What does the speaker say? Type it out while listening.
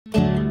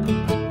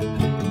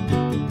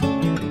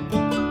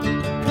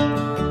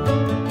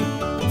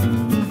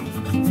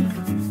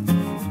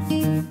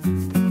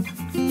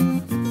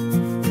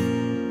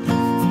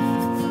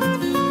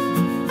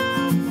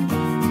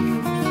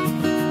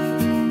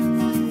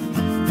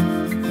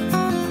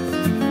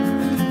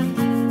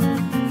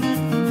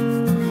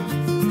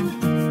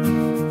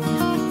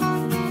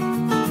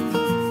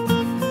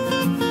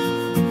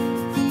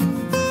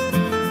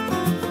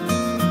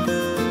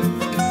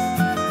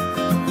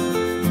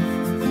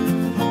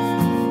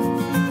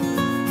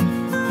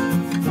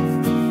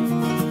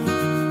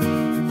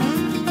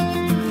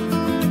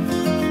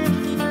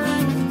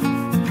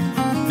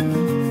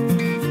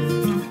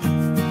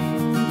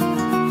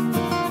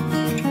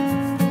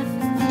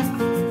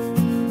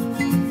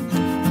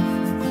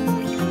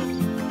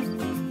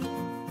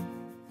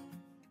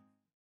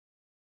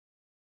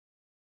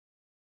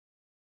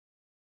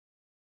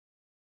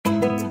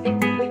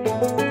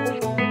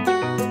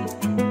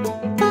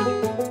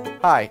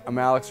Hi, I'm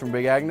Alex from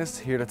Big Agnes,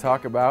 here to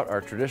talk about our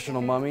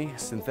traditional mummy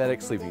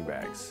synthetic sleeping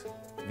bags.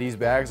 These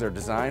bags are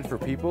designed for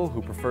people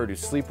who prefer to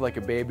sleep like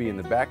a baby in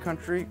the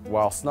backcountry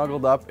while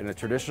snuggled up in a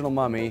traditional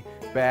mummy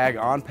bag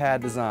on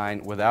pad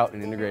design without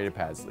an integrated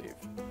pad sleeve.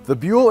 The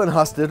Buell and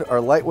Husted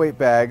are lightweight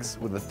bags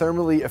with a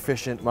thermally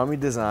efficient mummy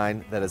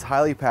design that is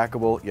highly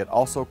packable yet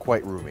also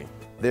quite roomy.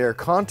 Their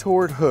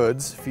contoured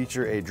hoods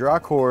feature a draw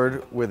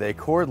cord with a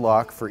cord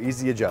lock for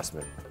easy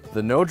adjustment.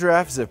 The no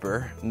draft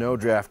zipper, no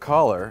draft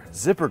collar,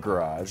 zipper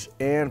garage,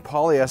 and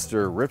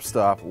polyester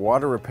ripstop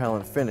water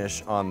repellent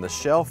finish on the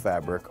shell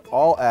fabric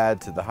all add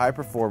to the high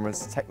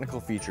performance technical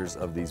features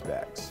of these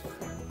bags.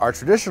 Our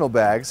traditional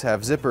bags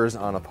have zippers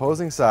on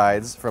opposing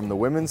sides from the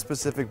women's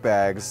specific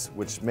bags,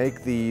 which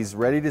make these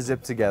ready to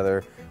zip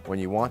together when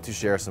you want to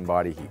share some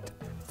body heat.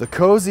 The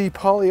cozy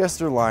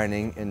polyester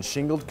lining and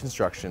shingled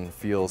construction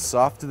feels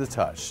soft to the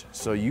touch,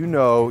 so you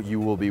know you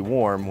will be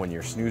warm when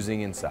you're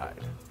snoozing inside.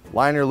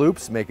 Liner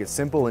loops make it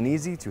simple and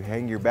easy to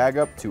hang your bag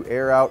up to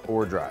air out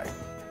or dry.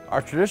 Our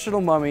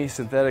traditional mummy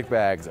synthetic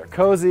bags are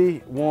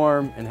cozy,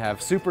 warm, and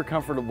have super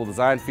comfortable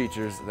design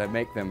features that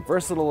make them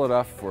versatile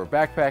enough for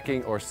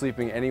backpacking or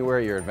sleeping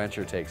anywhere your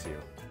adventure takes you.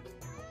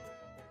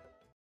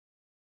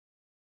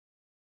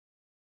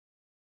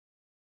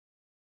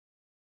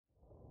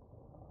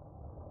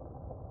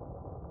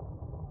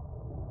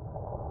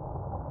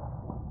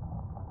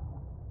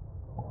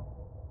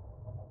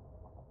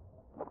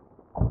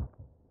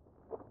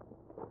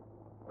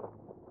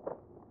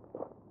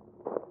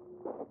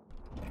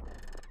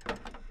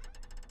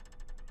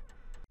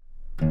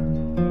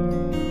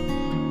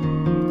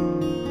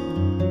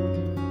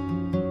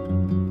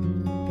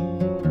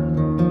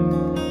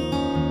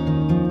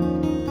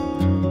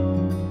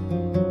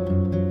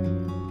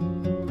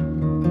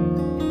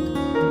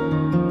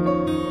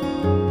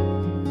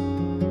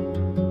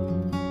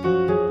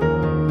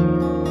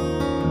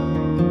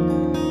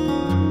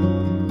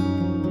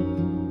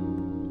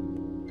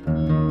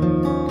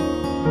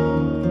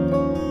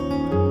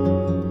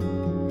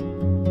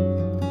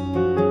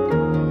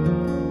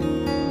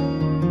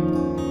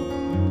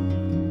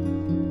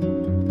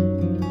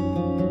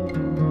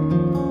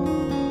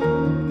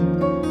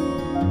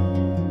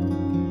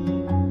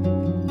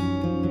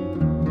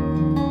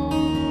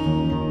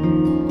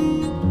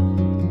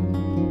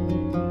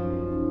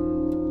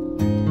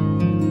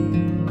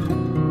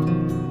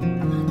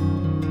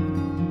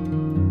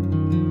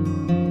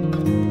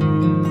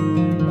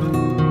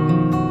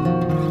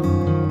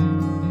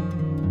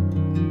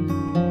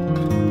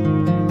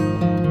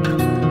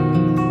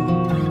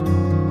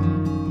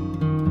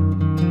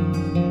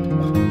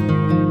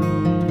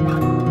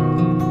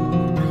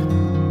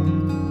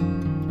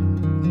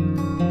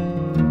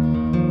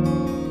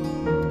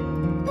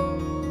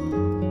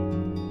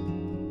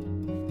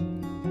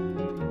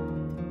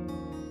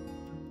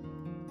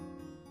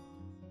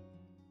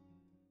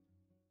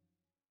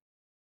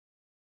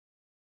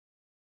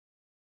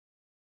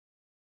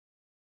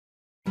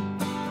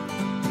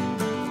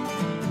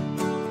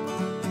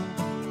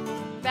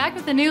 Back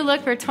with a new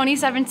look for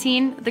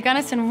 2017, the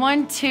Gunnison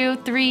 1, 2,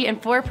 3,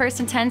 and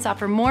 4-person tents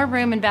offer more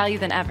room and value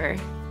than ever.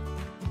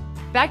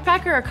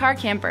 Backpacker or car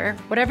camper,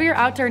 whatever your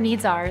outdoor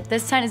needs are,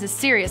 this tent is a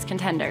serious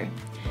contender.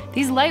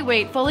 These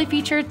lightweight, fully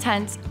featured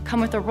tents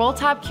come with a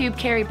roll-top cube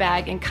carry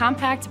bag and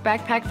compact,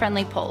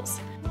 backpack-friendly poles.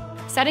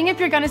 Setting up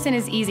your Gunnison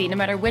is easy no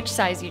matter which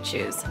size you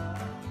choose.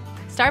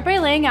 Start by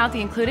laying out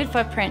the included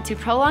footprint to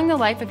prolong the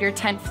life of your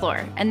tent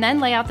floor, and then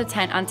lay out the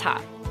tent on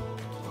top.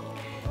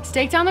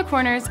 Stake down the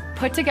corners,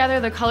 put together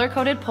the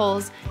color-coded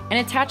poles,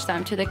 and attach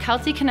them to the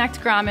Kelty Connect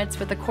grommets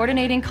with the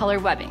coordinating color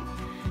webbing.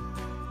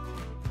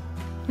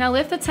 Now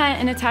lift the tent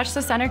and attach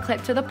the center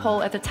clip to the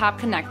pole at the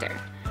top connector.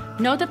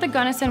 Note that the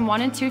Gunnison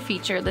 1 and 2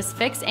 feature this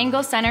fixed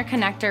angle center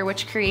connector,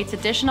 which creates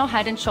additional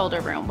head and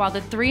shoulder room, while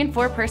the 3 and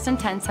 4-person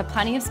tents have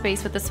plenty of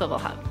space with the swivel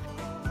hub.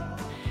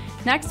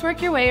 Next,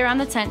 work your way around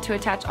the tent to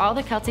attach all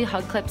the Kelty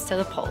hug clips to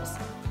the poles.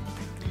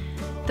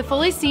 The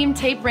fully seamed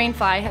tape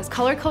rainfly has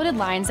color-coded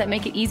lines that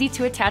make it easy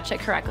to attach it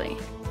correctly.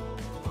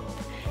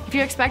 If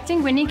you're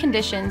expecting windy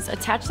conditions,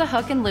 attach the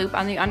hook and loop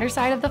on the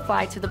underside of the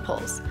fly to the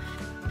poles.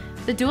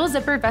 The dual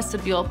zipper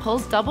vestibule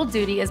pulls double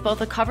duty as both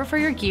a cover for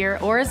your gear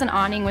or as an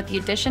awning with the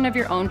addition of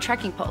your own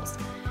trekking poles.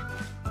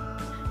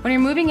 When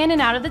you're moving in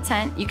and out of the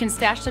tent, you can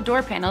stash the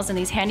door panels in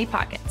these handy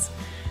pockets.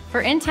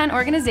 For in-tent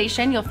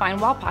organization, you'll find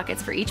wall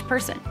pockets for each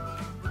person.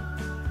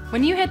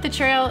 When you hit the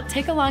trail,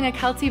 take along a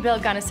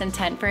Kelty-built Gunnison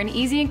tent for an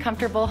easy and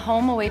comfortable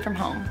home away from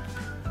home.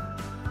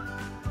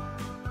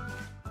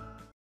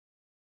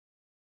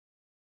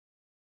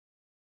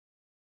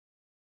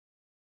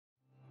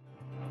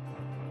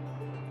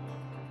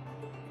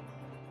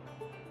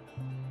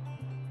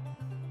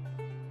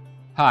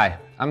 Hi,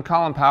 I'm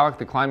Colin Powick,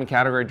 the Climbing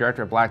Category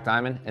Director at Black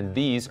Diamond, and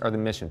these are the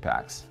Mission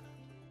Packs.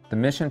 The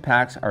Mission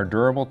Packs are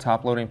durable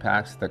top-loading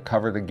packs that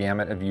cover the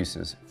gamut of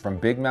uses, from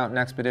big mountain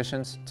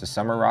expeditions to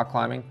summer rock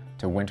climbing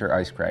to winter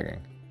ice cragging.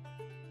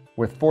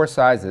 With 4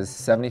 sizes,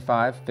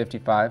 75,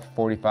 55,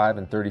 45,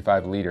 and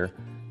 35 liter,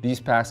 These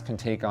packs can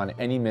take on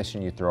any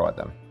mission you throw at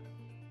them.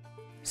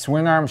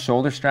 Swing arm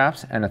shoulder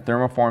straps and a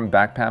thermoform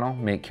back panel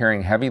make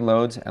carrying heavy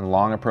loads and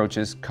long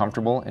approaches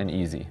comfortable and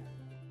easy.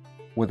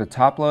 With a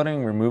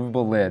top-loading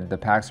removable lid, the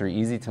packs are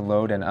easy to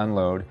load and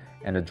unload,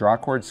 and a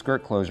drawcord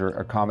skirt closure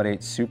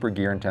accommodates super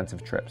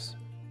gear-intensive trips.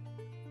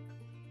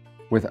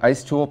 With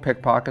ice tool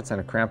pickpockets and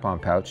a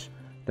crampon pouch,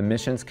 the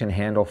missions can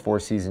handle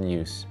 4-season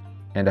use,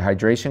 and a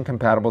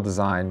hydration-compatible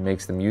design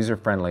makes them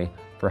user-friendly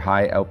for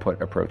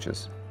high-output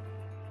approaches.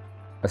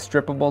 A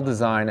strippable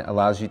design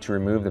allows you to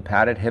remove the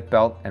padded hip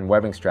belt and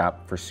webbing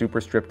strap for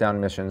super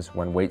stripped-down missions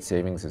when weight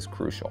savings is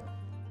crucial.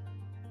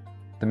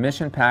 The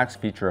mission packs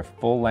feature a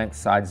full-length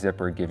side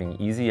zipper giving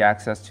easy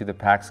access to the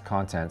pack's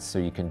contents so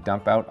you can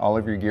dump out all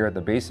of your gear at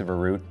the base of a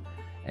route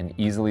and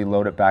easily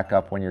load it back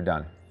up when you're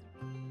done.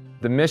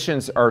 The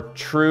missions are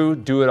true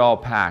do-it-all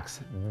packs,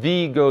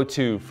 the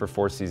go-to for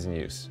 4-season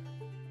use.